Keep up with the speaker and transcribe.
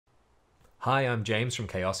Hi, I'm James from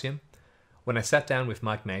Chaosium. When I sat down with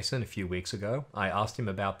Mike Mason a few weeks ago, I asked him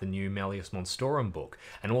about the new Malleus Monstrorum book,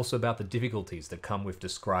 and also about the difficulties that come with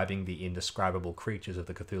describing the indescribable creatures of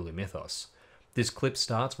the Cthulhu mythos. This clip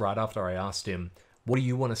starts right after I asked him, "What do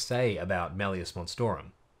you want to say about Malleus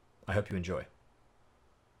Monstrorum?" I hope you enjoy.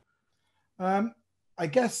 Um, I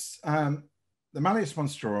guess the Malleus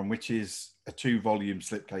Monstrorum, which is a two-volume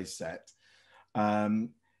slipcase set, um,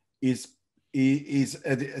 is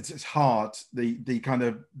at its heart the kind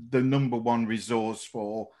of the number one resource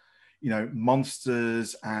for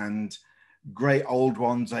monsters and great old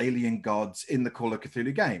ones, alien gods in the Call of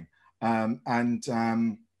Cthulhu game. And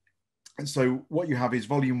so what you have is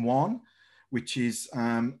volume one, which is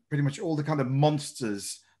pretty much all the kind of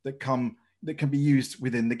monsters that can be used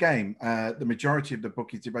within the game. The majority of the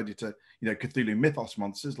book is devoted to Cthulhu mythos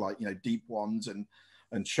monsters like deep ones and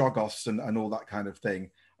Shoggoths and all that kind of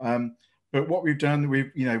thing. But what we've done,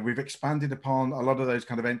 we've expanded upon a lot of those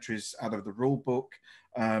kind of entries out of the rule book,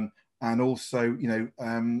 and also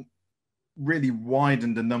really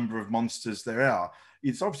widened the number of monsters there are.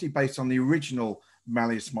 It's obviously based on the original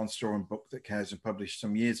Malleus Monstrorum book that Chaosium published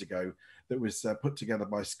some years ago, that was put together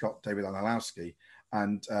by Scott David Anilowski.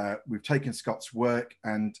 And we've taken Scott's work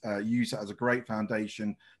and used it as a great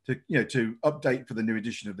foundation to update for the new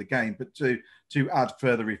edition of the game, but to add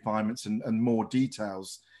further refinements and more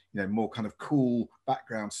details, more kind of cool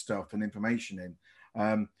background stuff and information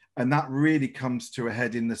in. And that really comes to a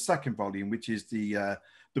head in the second volume, which is the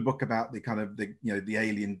book about the kind of the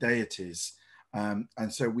alien deities. And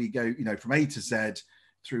so we go from A to Z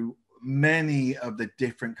through many of the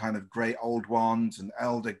different kind of great old ones and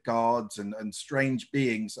elder gods and strange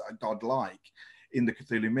beings that are godlike in the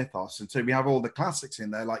Cthulhu mythos. And so we have all the classics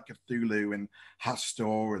in there, like Cthulhu and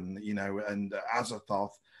Hastur and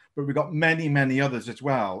Azathoth, but we've got many others as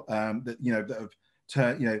well, that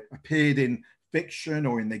have appeared in fiction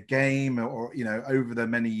or in the game or over the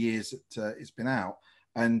many years that it's been out.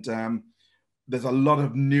 And there's a lot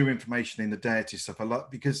of new information in the deity stuff, a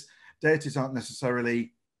lot, because deities aren't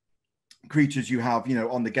necessarily creatures you have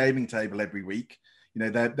on the gaming table every week.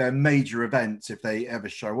 They're major events if they ever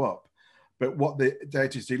show up. But what the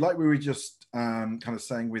deities do, like we were just kind of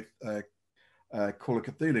saying with Call of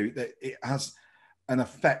Cthulhu, that it has an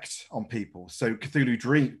effect on people. So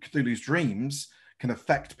Cthulhu's dreams can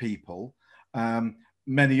affect people.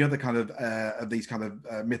 Many other kind of these kind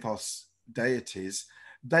of mythos deities,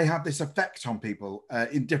 they have this effect on people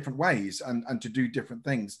in different ways and to do different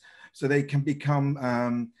things. So they can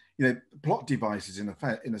become plot devices in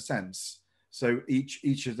a sense. So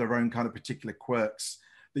each has their own kind of particular quirks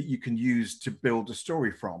that you can use to build a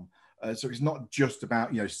story from. So it's not just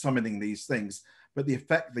about summoning these things, but the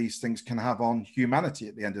effect these things can have on humanity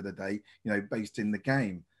at the end of the day, based in the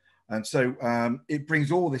game. And so it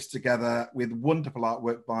brings all this together with wonderful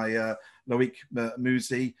artwork by Loic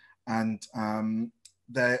Musi, and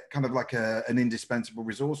they're kind of like an indispensable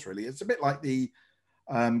resource, really. It's a bit like the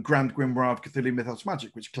Grand Grimoire of Cthulhu Mythos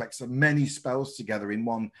Magic, which collects many spells together in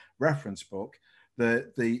one reference book.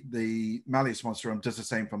 The Malleus Monstrorum does the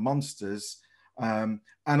same for monsters, and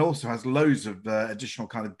also has loads of additional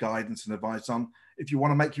kind of guidance and advice on if you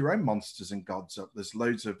want to make your own monsters and gods up. There's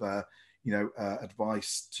loads of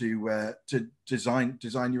advice to design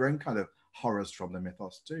your own kind of horrors from the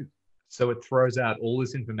mythos too. So it throws out all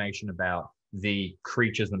this information about the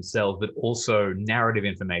creatures themselves, but also narrative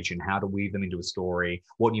information, how to weave them into a story,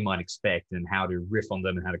 what you might expect, and how to riff on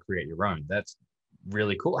them and how to create your own. That's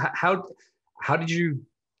really cool. How did you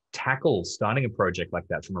tackle starting a project like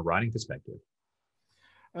that from a writing perspective?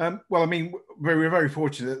 Well, I mean, we were very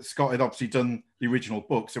fortunate that Scott had obviously done the original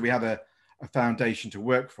book, so we had a foundation to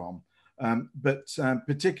work from. But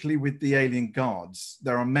particularly with the alien gods,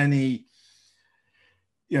 there are many.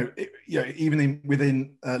 Even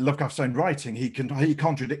within Lovecraft's own writing, he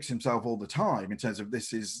contradicts himself all the time in terms of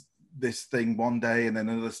this is this thing one day, and then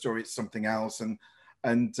another story it's something else,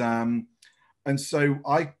 and so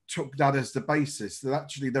I took that as the basis that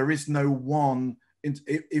actually there is no one.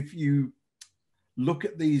 If you look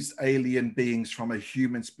at these alien beings from a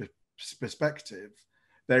human perspective,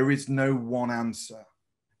 there is no one answer.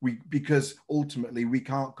 Because ultimately we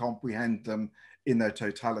can't comprehend them in their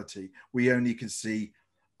totality. We only can see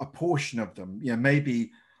a portion of them.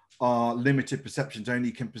 Maybe our limited perceptions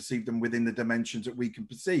only can perceive them within the dimensions that we can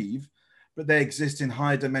perceive, but they exist in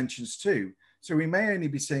higher dimensions too. So we may only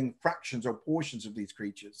be seeing fractions or portions of these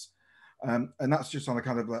creatures. And that's just on a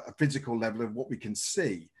kind of a physical level of what we can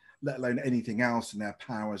see, let alone anything else in their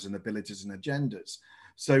powers and abilities and agendas.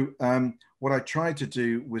 So what I tried to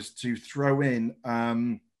do was to throw in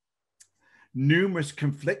numerous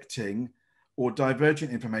conflicting or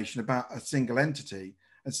divergent information about a single entity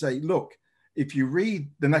and say, look, if you read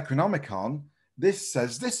the Necronomicon, this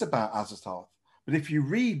says this about Azathoth. But if you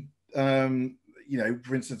read,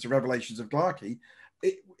 for instance, the Revelations of Glarkey,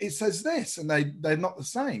 it says this, and they're not the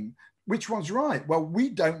same. Which one's right? Well, we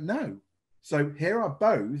don't know. So here are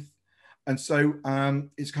both. And so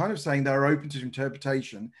it's kind of saying they're open to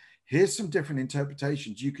interpretation. Here's some different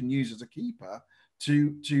interpretations you can use as a keeper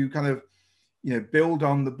to kind of, build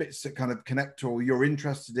on the bits that kind of connect or you're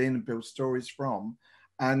interested in and build stories from.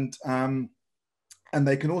 And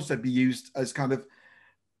they can also be used as kind of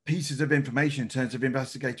pieces of information in terms of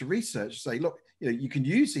investigative research. Say, look, you can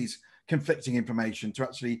use these conflicting information to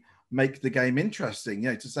actually make the game interesting.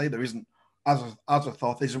 To say there isn't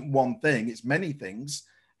Azathoth isn't one thing; it's many things.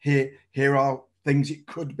 Here are things it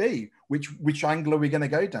could be. Which angle are we going to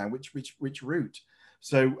go down? Which route?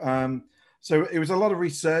 So it was a lot of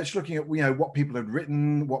research looking at what people had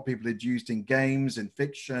written, what people had used in games and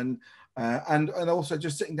fiction, and also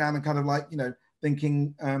just sitting down and kind of like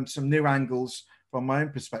thinking some new angles from my own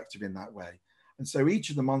perspective in that way. And so each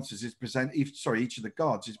of the monsters is each of the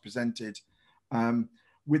gods is presented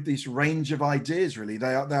with this range of ideas. Really,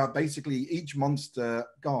 they are basically, each monster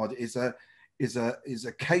god is a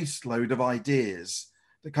caseload of ideas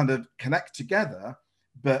that kind of connect together.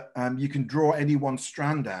 But you can draw any one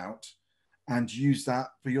strand out and use that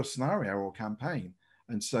for your scenario or campaign.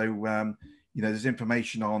 And so there's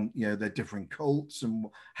information on their different cults and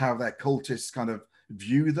how their cultists kind of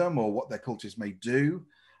view them or what their cultists may do.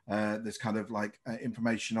 There's kind of like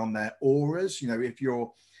information on their auras. If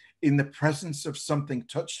you're in the presence of something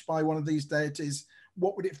touched by one of these deities,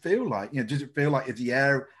 what would it feel like? Does it feel like, is the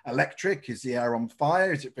air electric? Is the air on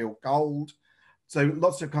fire? Does it feel cold? So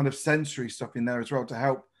lots of kind of sensory stuff in there as well to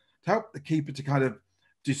help the keeper to kind of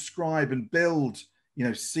describe and build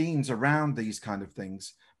scenes around these kind of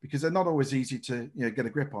things, because they're not always easy to get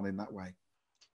a grip on in that way.